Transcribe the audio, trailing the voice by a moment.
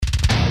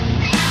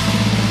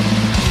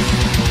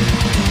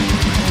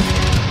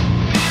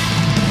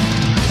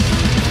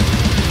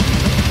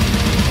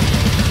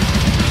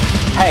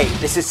Hey,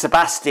 this is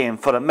Sebastian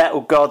for the Metal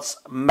Gods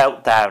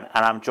Meltdown,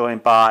 and I'm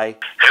joined by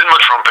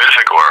Helmuth from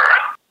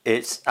Belphegor.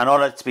 It's an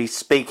honour to be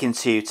speaking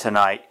to you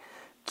tonight.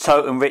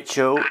 Totem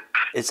Ritual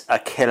is a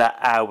killer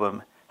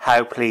album.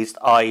 How pleased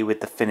are you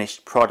with the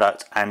finished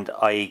product, and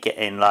are you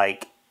getting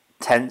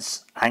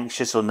tense,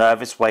 anxious or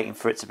nervous waiting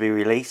for it to be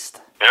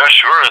released? Yeah,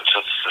 sure,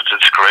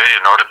 it's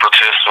great, the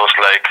process was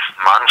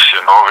months, we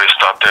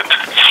started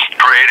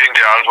creating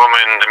the album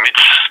in the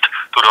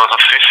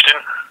mid-2015,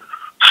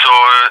 so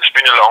it's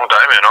been a long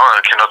time,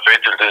 I cannot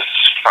wait till this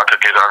fucker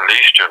get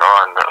unleashed, and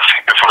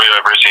thank you for your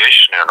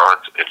appreciation,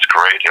 it's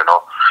great,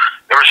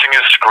 everything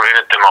is great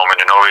at the moment,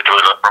 we do a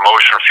lot of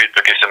promotion,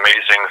 feedback is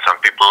amazing, some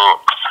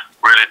people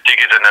really dig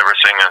it and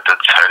everything, and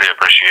that's highly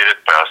appreciated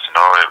by us,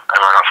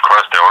 of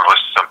course there are always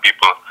some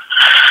people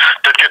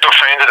that get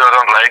offended or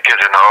don't like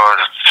it, that's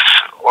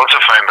also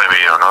fine by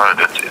me,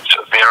 it's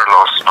their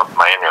loss, not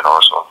mine,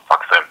 so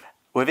fuck them.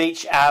 With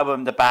each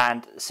album, the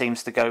band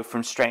seems to go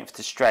from strength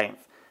to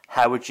strength.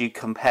 How would you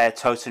compare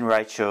Totem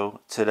Ritual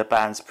to the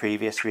band's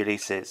previous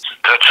releases?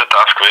 That's a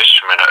tough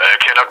question,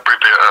 I cannot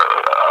compare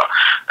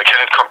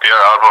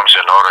albums,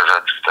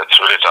 that's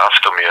really tough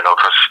to me,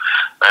 because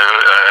I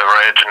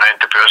write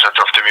 90%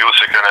 of the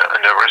music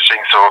and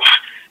everything, so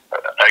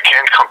I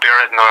can't compare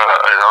it. No,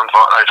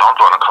 I don't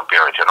want to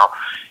compare it.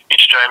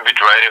 Each time we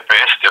try the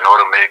best, to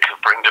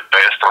bring the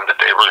best on the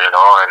table,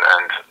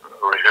 and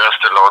rehearse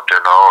a lot,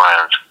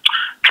 and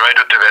try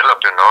to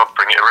develop,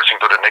 bring everything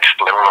to the next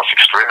level of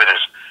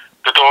extremities.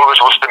 That always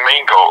was the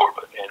main goal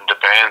in the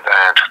band,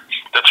 and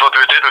that's what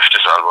we did with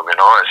this album.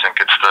 I think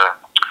it's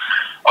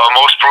our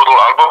most brutal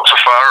album so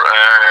far,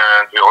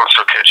 and we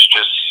also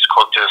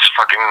got this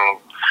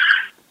fucking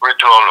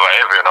ritual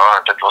vibe,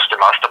 and that was the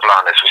master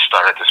plan as we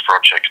started this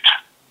project.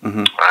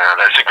 Mm-hmm. And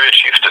I think we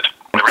achieved it.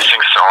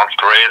 Everything sounds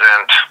great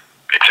and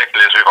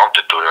exactly as we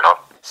wanted to,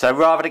 So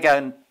rather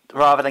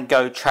than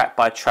go track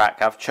by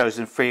track, I've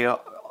chosen 3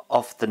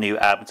 off the new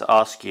album to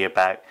ask you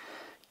about.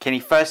 Can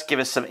you first give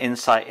us some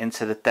insight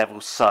into The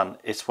Devil's Son?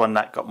 It's one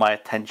that got my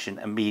attention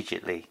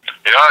immediately.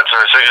 Yeah, I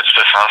think it's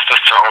the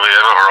fastest song we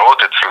ever wrote.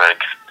 It's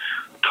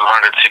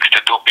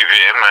 262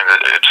 BPM, and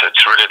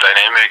it's really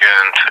dynamic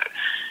and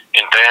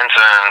intense,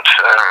 and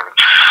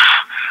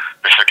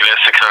with a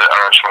classical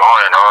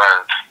arrangement,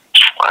 and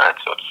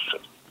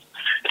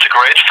it's a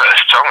great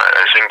fast song.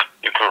 I think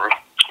people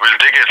will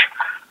dig it.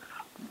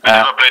 I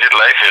never played it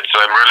live yet,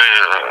 so I'm really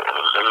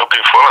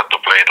looking forward to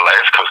play it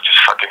live, because this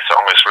fucking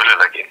song is really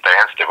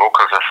intense. The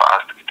vocals are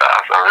fast, the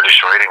guitars are really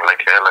shredding like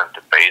hell, and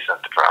the bass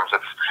and the drums,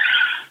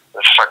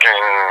 it's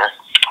fucking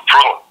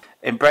brutal.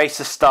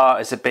 Embrace the Star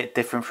is a bit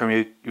different from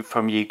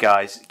you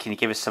guys. Can you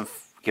give us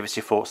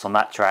your thoughts on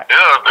that track?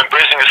 Yeah,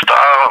 Embracing the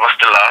Star was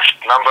the last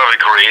number we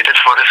created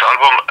for this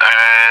album,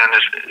 and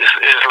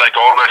it's like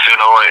always, an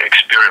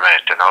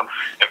experiment,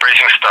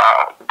 Embracing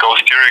Star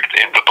goes direct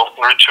into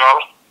Totem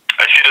Ritual.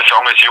 I see the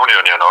song as union,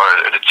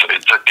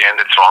 it's at the end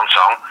it's one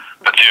song,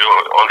 but you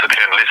also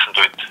can listen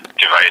to it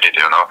divided,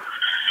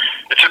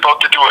 It's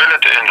about the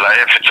duality in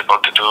life, it's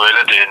about the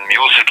duality in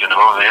music, we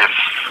have,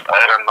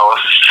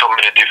 so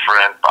many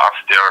different parts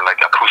there,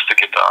 like acoustic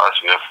guitars,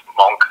 we have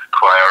monk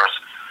choirs,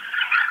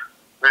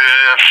 we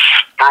have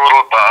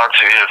brutal parts,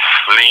 we have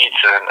leads,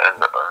 and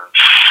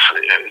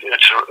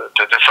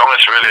the song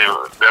is really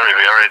very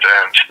varied,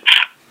 and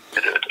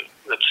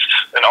it's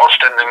an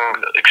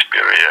outstanding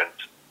experiment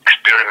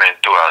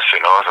to us, so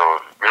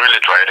we really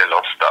tried a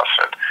lot of stuff,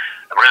 and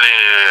I'm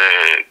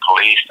really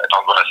pleased, I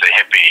don't want to say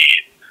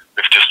happy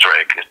with this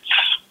track. It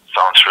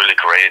sounds really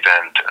great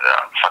and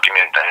fucking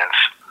intense,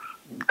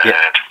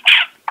 and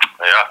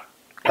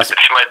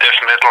it's my death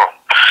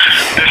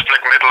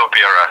black metal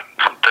opera,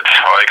 that's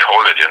how I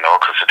call it,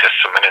 because it has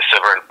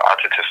several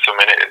parts, it has so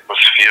many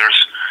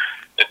atmospheres,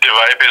 the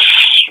vibe is,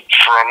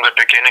 from the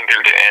beginning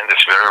till the end,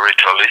 is very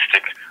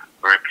ritualistic.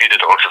 We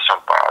repeated also some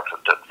parts,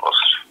 and that was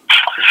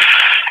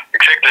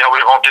exactly how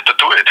we wanted to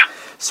do it.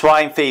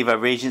 Swine Fever,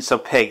 Regents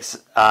of Pigs.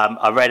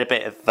 I read a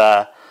bit of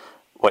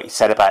what you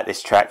said about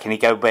this track. Can you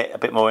go a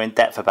bit more in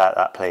depth about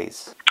that,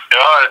 please?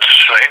 Yeah, it's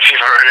Swine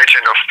Fever,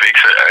 Regents of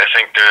Pigs. I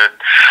think the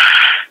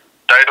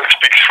title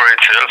speaks for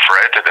itself,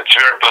 right? It's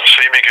very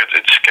blasphemic.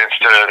 It's against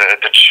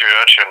the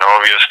church. We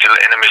are still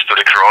enemies to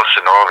the cross.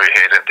 We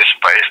hate and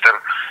despise them.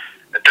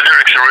 The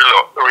lyrics are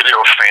really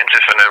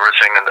offensive and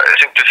everything. And I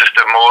think this is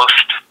the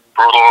most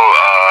brutal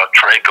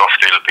track of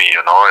the LP,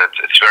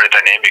 it's very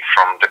dynamic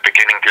from the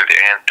beginning till the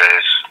end.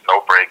 There's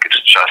no break, it's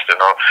just,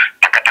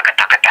 tack, tack,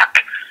 tack, tack,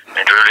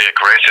 and really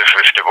aggressive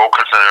with the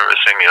vocals and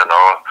everything,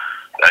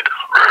 like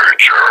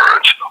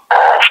Regents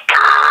of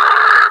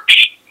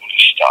Pigs,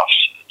 stuff.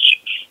 It's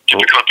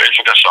typical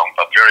Belphegor song,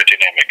 but very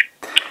dynamic.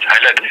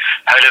 Highlight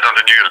on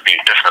the new LP,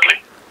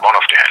 definitely. One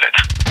of the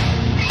highlights.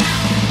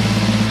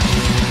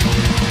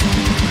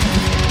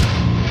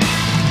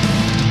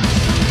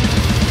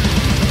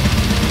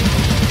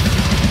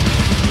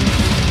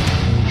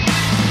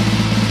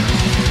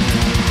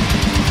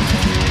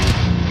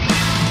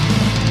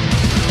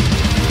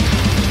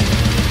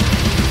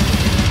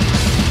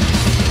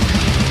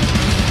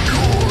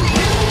 Your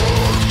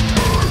last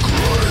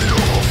cry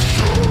of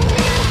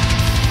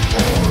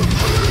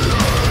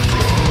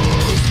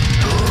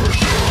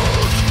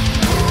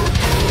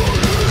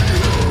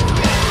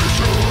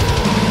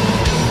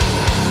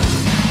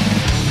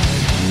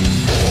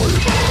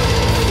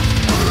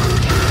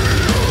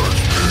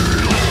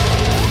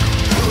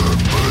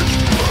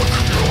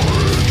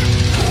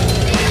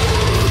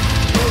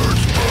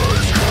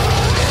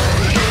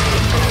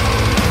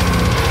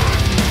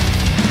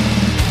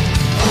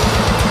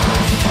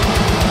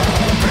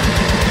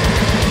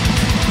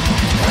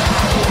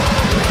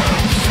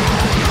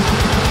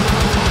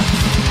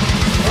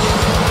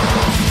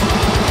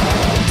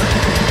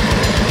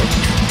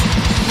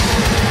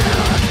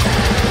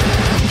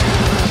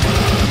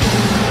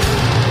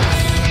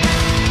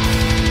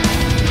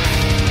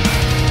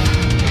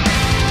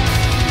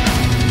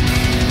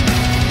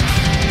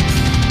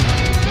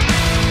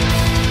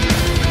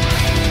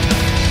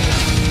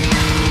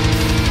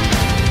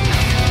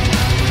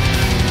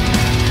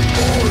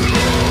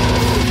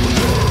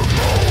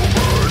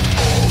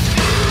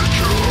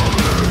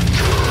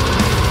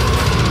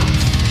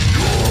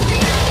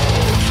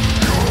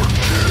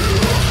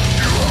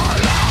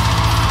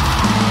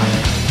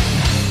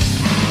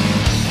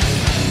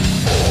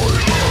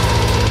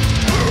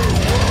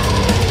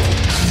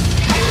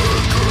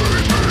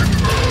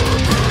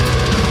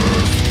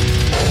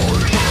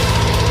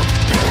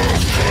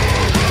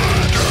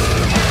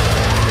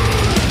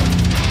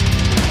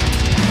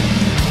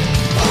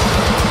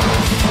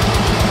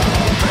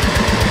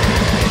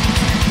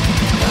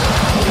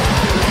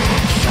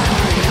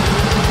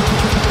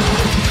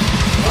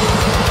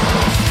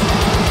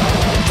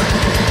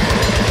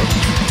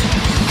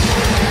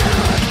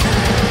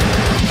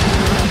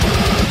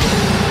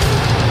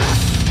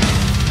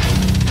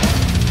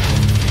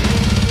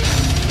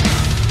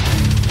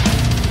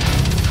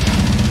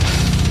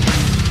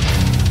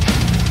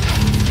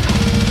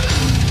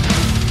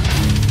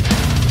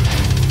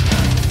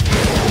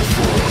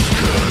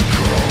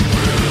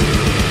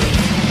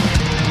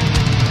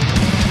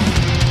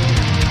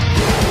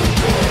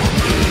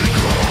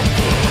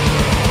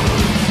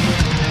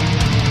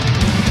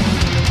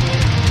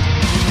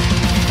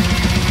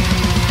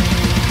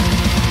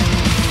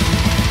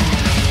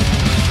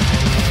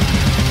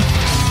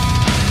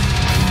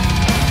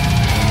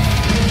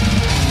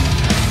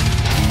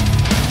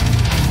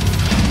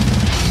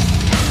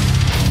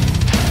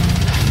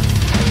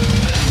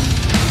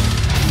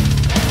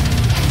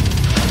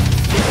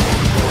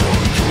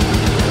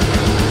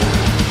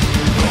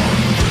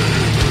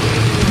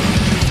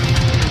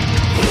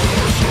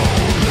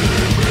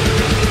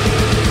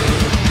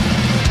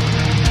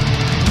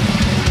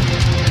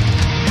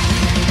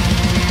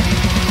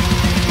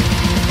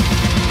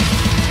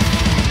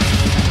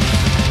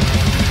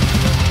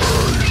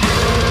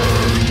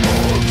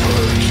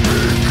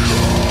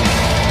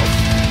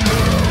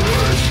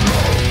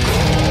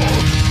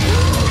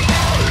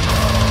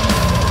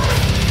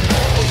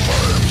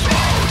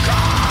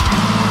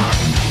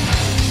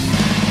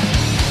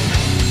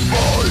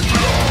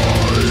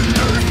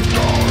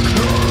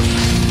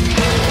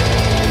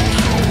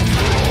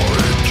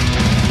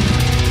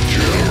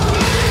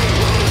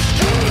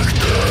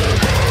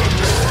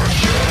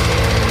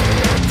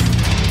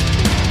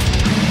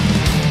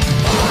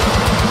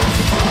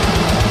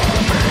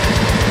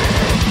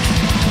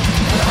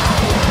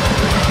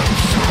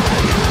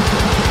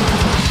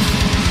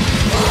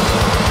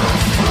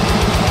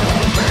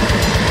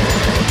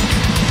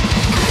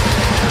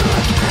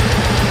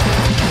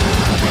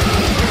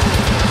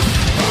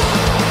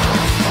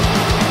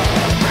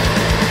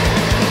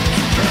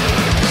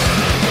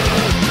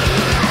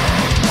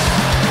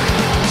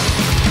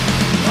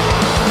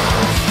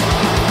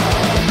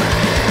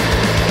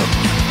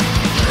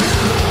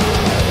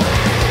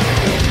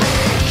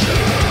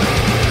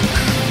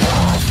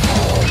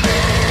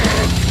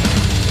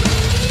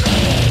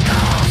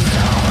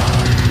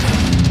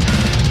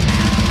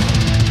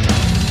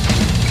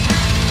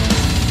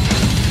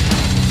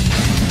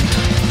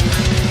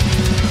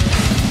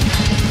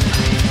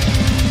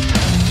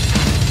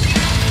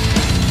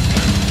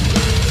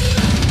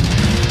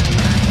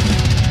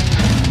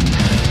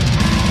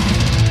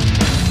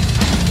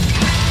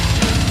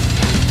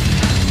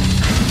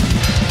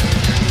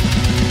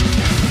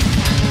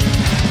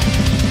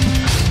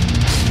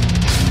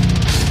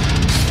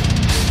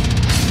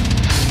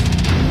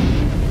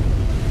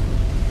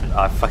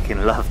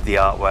the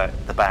artwork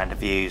the band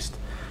have used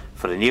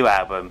for the new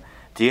album.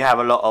 Do you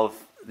have a lot of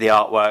the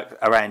artwork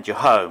around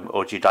your home,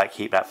 or do you like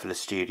keep that for the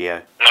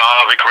studio? No,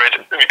 we create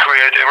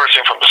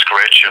everything from the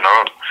scratch,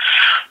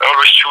 I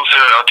always choose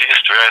an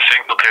artist where I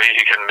think, okay,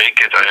 he can make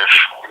it. I have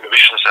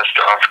visions and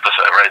stuff, because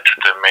I write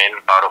the main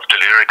part of the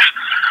lyrics.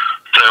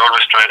 So I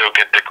always try to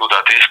get the good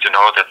artist,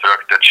 that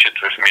work that shit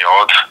with me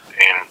out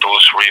in 2, 3,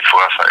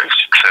 4, 5,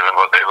 6, 7,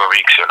 whatever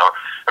weeks, I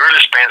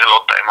really spend a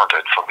lot of time on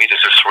that. For me,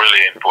 this is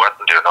really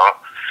important,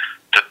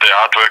 that the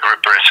artwork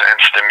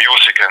represents the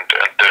music and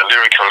the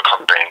lyrical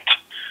content.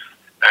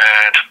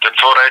 And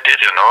that's what I did,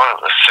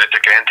 I said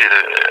again, did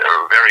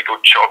a very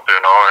good job,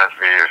 and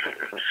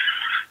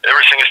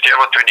everything is there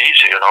what we need,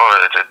 it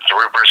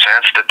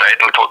represents the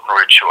title Toten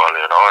Ritual,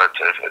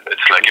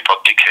 it's like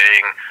about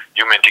decaying,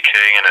 human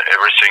decaying and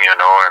everything, and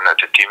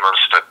the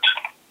demons that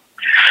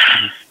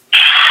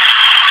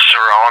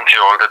surround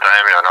you all the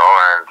time, and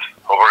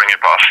hovering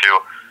above you.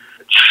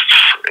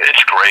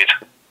 It's great.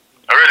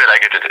 I really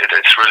like it.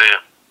 It's really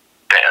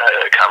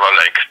cover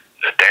like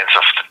the Dance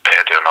of the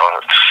Dead,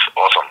 it's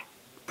awesome.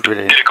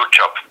 Brilliant. Did a good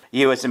job.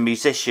 You as a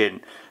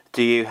musician,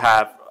 do you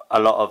have a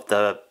lot of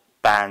the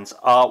band's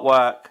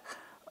artwork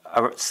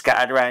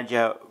scattered around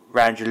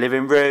your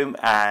living room?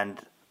 And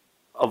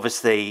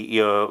obviously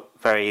you're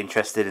very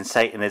interested in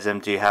Satanism.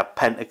 Do you have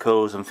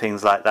pentacles and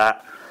things like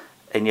that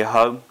in your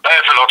home? I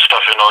have a lot of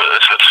stuff,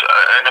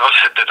 I never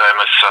said that I'm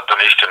a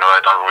Satanist, I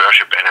don't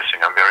worship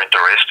anything. I'm very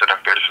interested in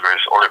Belphegor.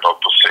 It's all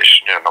about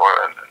possession, and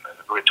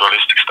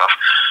ritualistic stuff.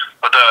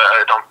 But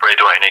I don't pray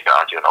to any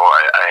god,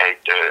 I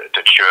hate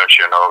the church,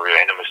 we're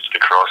enemies to the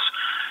cross.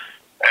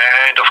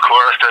 And of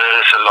course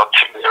there's a lot of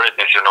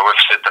similarities,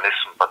 with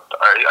Satanism, but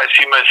I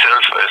see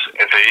myself as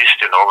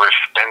atheist, with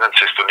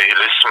tendencies to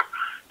nihilism,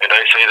 and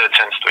I say that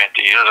since 20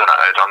 years, and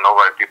I don't know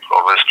why people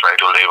always try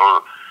to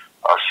label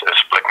us as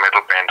black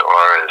metal band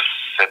or as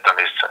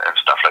Satanists and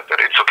stuff like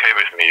that. It's okay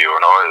with me,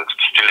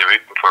 it's still a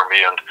weapon for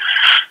me, and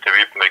the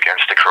weapon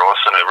against the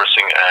cross and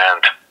everything.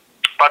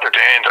 But at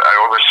the end, I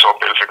always saw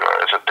Belphegor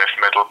as a death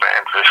metal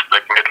band with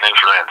black metal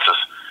influences.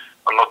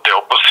 I'm not the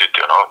opposite,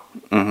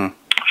 Mm-hmm.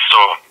 So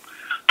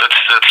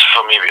that's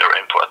for me very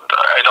important.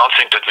 I don't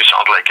think that we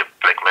sound like a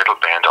black metal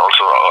band.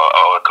 Also,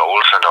 our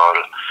goals and all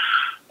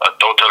are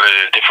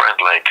totally different,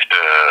 like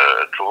the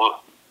true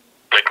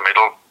black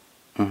metal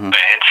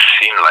bands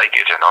seem like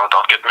it.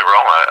 Don't get me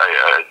wrong.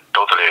 I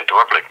totally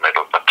adore black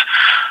metal, but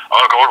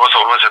our goal was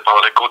always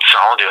about a good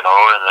sound, and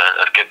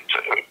get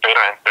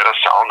better and better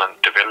sound and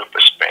develop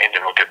as band,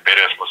 get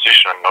better as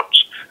musician.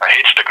 I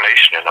hate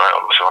stagnation, I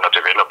always want to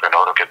develop,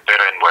 to get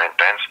better and more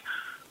intense.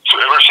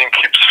 So everything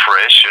keeps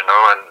fresh, and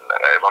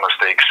I want to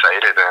stay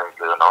excited and,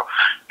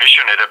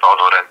 passionate about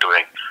what I'm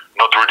doing.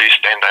 Not release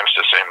 10 times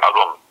the same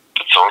album.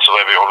 That's also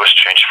why we always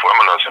change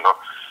formulas,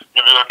 We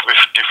work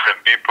with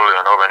different people,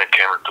 when it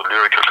came to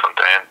lyrical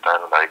content,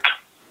 and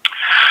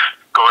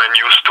go in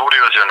new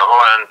studios, and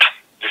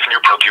with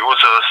new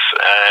producers,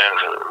 and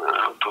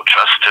to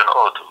just, to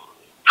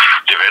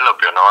develop,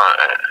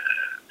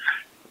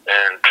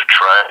 and to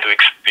try to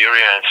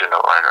experience, and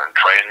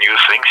try new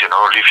things,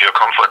 leave your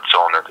comfort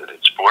zone.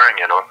 It's boring,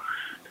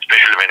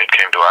 especially when it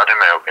came to art, in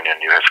my opinion.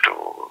 You have to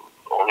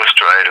always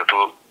try to do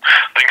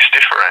things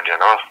different,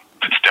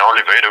 It's the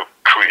only way to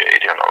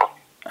create,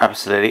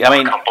 Absolutely. I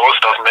mean, compose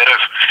doesn't matter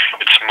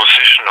if it's a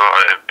musician or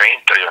a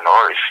painter,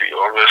 If you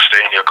always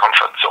stay in your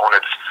comfort zone,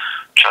 it's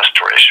just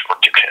trash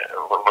what you do,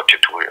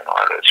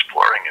 It's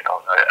boring,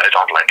 I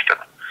don't like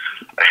that.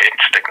 I hate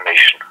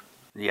stagnation.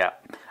 Yeah.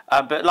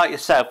 But like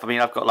yourself, I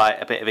mean, I've got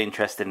a bit of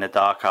interest in the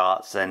dark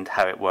arts and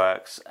how it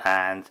works,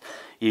 and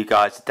you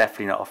guys are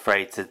definitely not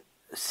afraid to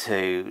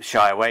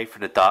shy away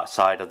from the dark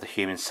side of the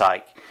human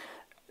psyche.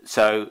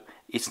 So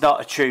it's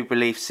not a true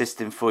belief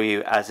system for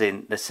you, as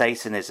in the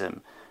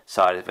Satanism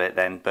side of it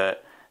then,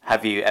 but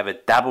have you ever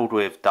dabbled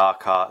with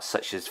dark arts,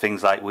 such as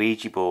things like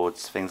Ouija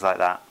boards, things like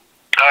that?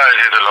 I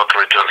did a lot of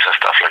rituals and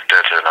stuff like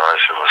that, as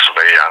I was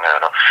very young,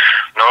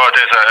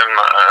 Nowadays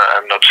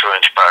I'm not so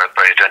inspired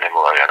by it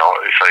anymore,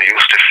 If I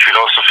use the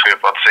philosophy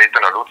about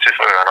Satan or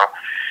Lucifer,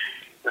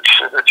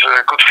 it's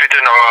a good fit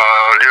in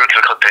our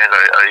lyrical content.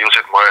 I use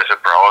it more as a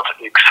proud,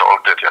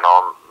 exalted,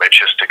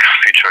 majestic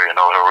feature,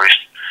 who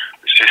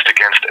resist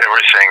against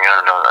everything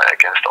and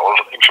against all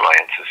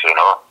influences,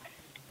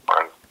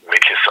 and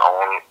make his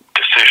own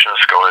decisions,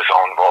 go his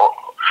own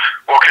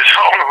walk his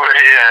own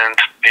way, and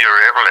be a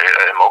rebel,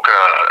 a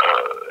mocker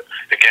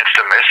against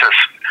the masses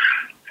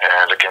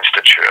and against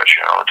the church.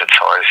 That's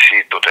how I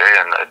see it today.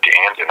 And at the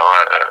end,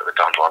 I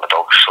don't want to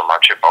talk so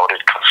much about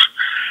it, because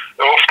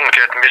it often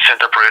get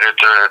misinterpreted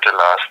the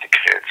last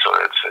decade. So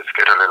it's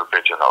get a little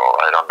bit,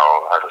 I don't know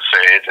how to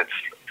say it.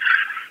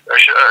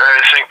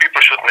 I think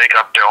people should make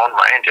up their own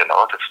mind.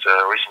 That's the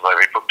reason why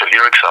we put the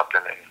lyrics up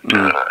in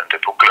the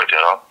booklet.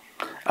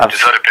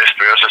 These are the best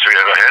verses we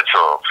ever had.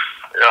 So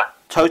yeah.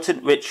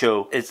 Toten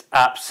Ritual is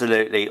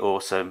absolutely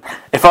awesome.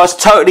 If I was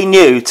totally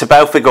new to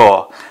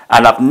Belphegor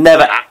and I've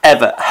never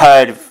ever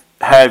heard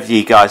of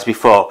you guys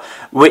before,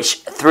 which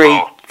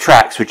three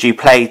tracks would you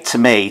play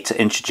to me to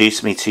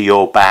introduce me to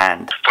your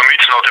band? For me,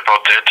 it's not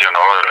about that,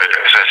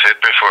 as I said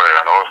before,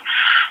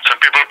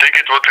 some people dig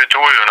it what we do,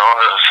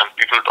 some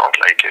people don't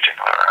like it,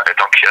 I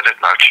don't care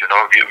that much,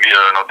 we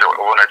are not the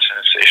overnight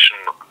sensation,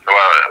 nor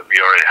we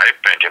are a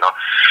hype band,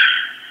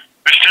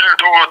 We still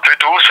do what we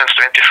do since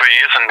 25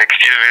 years, and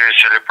next year we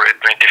celebrate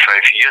 25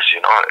 years,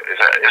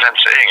 as I'm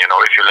saying,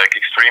 if you like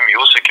extreme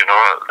music,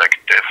 like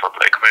death or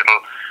black metal,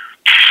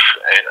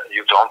 and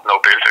you don't know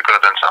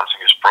Belphegor, then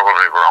something is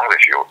probably wrong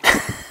with you.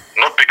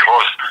 Not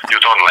because you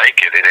don't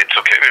like it, it's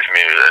okay with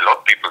me, a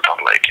lot of people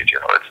don't like it,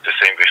 it's the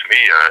same with me.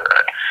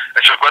 I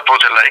support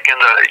what I like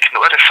and I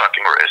ignore the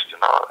fucking rest,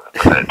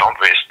 I don't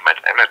waste my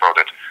time about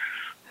it.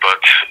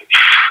 But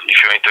if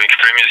you're into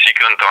extreme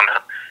music and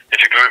if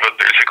you go about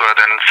Belphegor,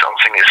 then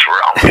something is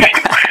wrong with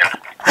you, man.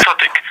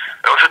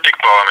 I also dig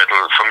power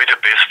metal. For me,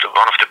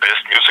 one of the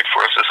best music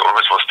forces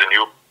always was the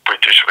new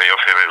British way of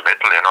heavy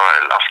metal,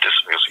 I love this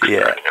music.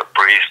 Yeah.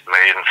 Priest,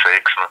 Maiden,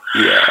 Fakes,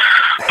 Yeah.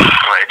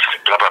 Right,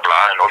 blah blah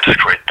blah, and all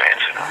these great bands.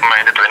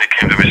 Minded when it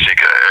came to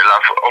music, I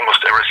love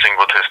almost everything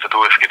what has to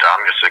do with guitar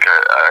music.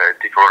 I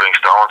dig Rolling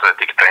Stones, I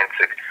dig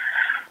Danzig,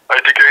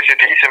 I dig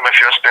AC/DC. My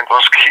first band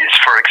was Kiss,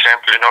 for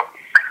example,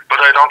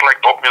 But I don't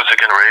like pop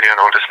music and radio and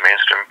all this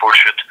mainstream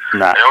bullshit.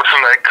 Nah. I also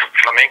like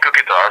flamenco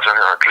guitars and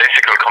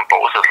classical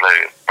composers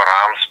like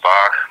Brahms,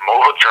 Bach,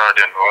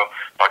 Mozart,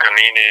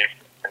 Paganini,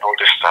 and all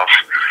this stuff.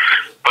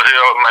 But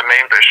my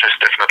main passion is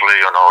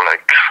definitely,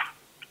 like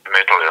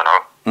metal,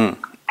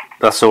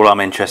 That's all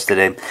I'm interested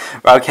in.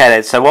 Okay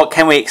then, so what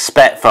can we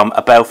expect from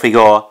a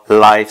Belphegor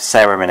live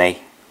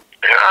ceremony?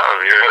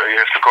 Yeah, you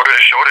have to go to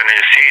the show and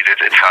you see it.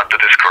 It's hard to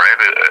describe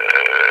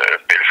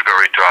Belphegor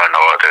ritual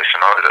nowadays, I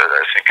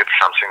think it's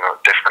something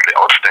definitely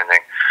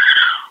outstanding.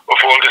 Of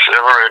all these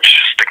average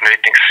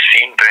stagnating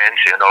scene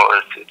bands, there's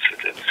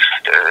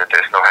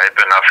no hype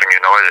or nothing,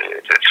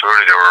 it's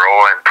really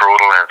raw and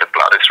brutal and the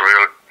blood is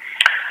real.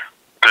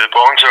 The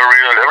bones are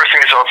real,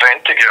 everything is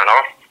authentic,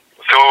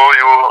 So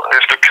you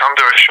have to come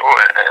to a show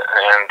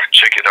and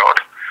check it out.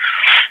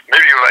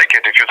 Maybe you like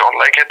it, if you don't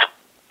like it,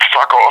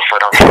 fuck off, I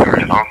don't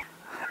care,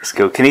 That's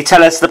good. Can you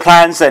tell us the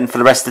plans then for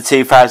the rest of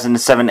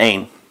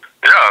 2017?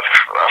 Yeah,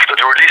 after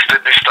the release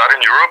that we start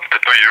in Europe,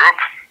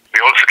 we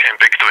also came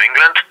back to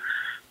England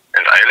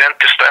and Ireland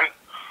this time.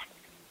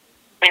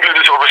 England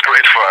is always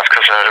great for us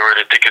because I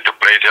already ticket to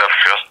play there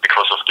first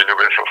because of the new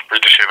wave of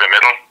British heavy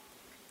metal.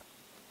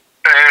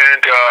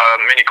 And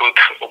many good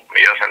open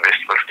airs and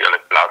festivals there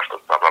like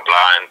Bloodstock, blah blah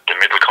blah, and the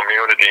metal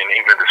community in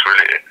England is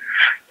really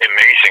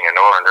amazing, and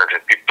the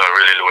people are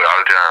really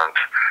loyal there and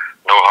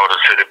know how to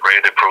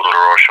celebrate a brutal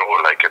raw show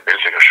like a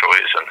Belphegor show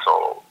is, and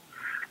so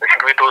I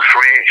think we do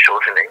 3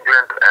 shows in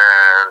England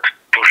and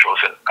 2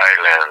 shows in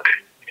Ireland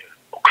in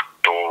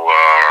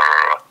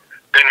October.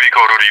 Then we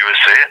go to the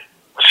USA,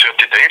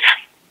 30 dates.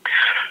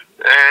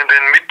 And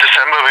in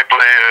mid-December we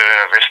play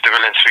a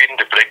festival in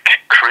Sweden, the Black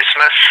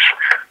Christmas.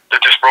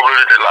 That is probably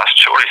the last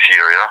show this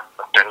year,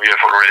 Then we have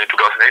already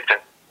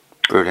 2018.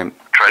 Brilliant.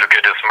 Try to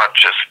get as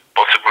much as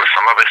possible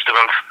summer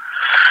festivals.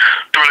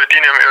 To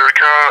Latin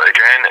America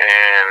again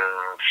in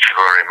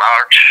February,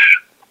 March.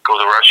 Go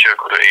to Russia,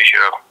 go to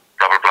Asia,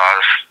 blah blah blah.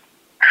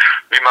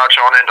 We march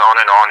on and on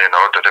and on,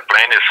 The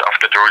plan is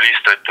after the release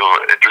to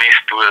at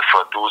least do it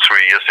for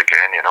 2-3 years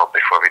again,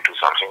 before we do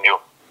something new.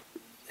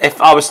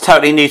 If I was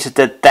totally new to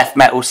the death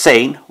metal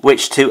scene,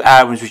 which 2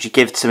 albums would you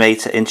give to me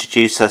to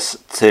introduce us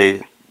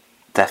to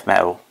death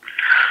metal?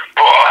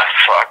 Oh,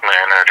 fuck,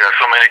 man. There are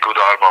so many good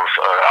albums.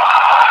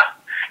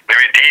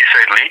 Maybe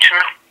D-Side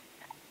Legion.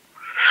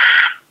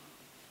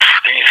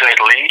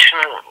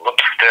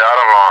 What's the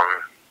other one?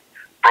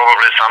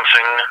 Probably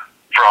something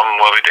from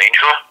Morbid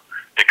Angel.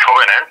 The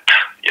Covenant,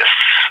 yes.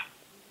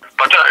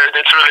 But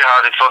it's really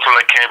hard. It's also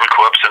like Cannibal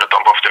Corpse and the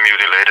Tomb of the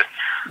Mutilated.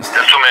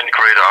 There's so many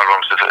great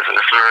albums.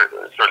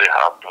 It's really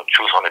hard to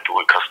choose only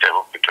 2 because there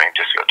will be 20,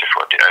 30,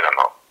 40, I don't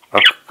know.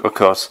 Of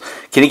course.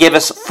 Can you give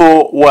us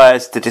 4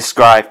 words to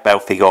describe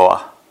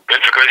Belphegor?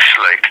 Belphegor is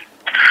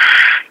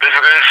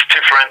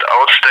different,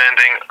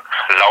 outstanding,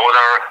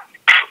 louder,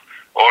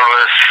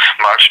 always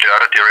march the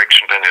other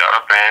direction than the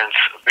other bands,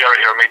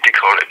 very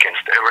hermetical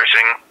against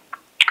everything,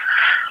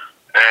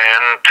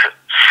 and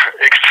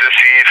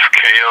excessive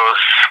chaos,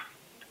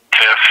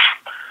 death,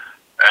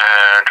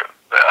 and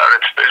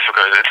it's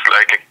Belphegor. It's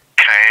like a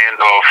kind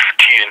of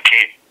TNT.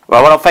 Well,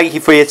 I want to thank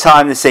you for your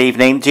time this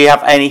evening. Do you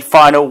have any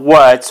final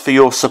words for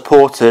your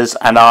supporters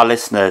and our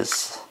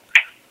listeners?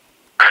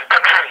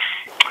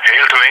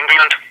 Hail to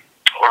England.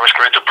 Always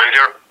great to play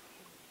there.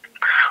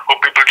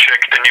 Hope people check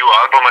the new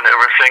album and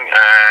everything.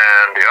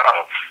 And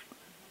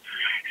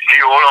see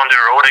you all on the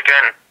road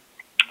again.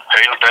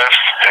 Hail death,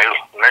 hail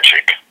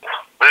magic.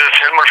 This is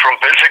Helmuth from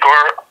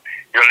Belphegor.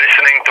 You're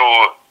listening to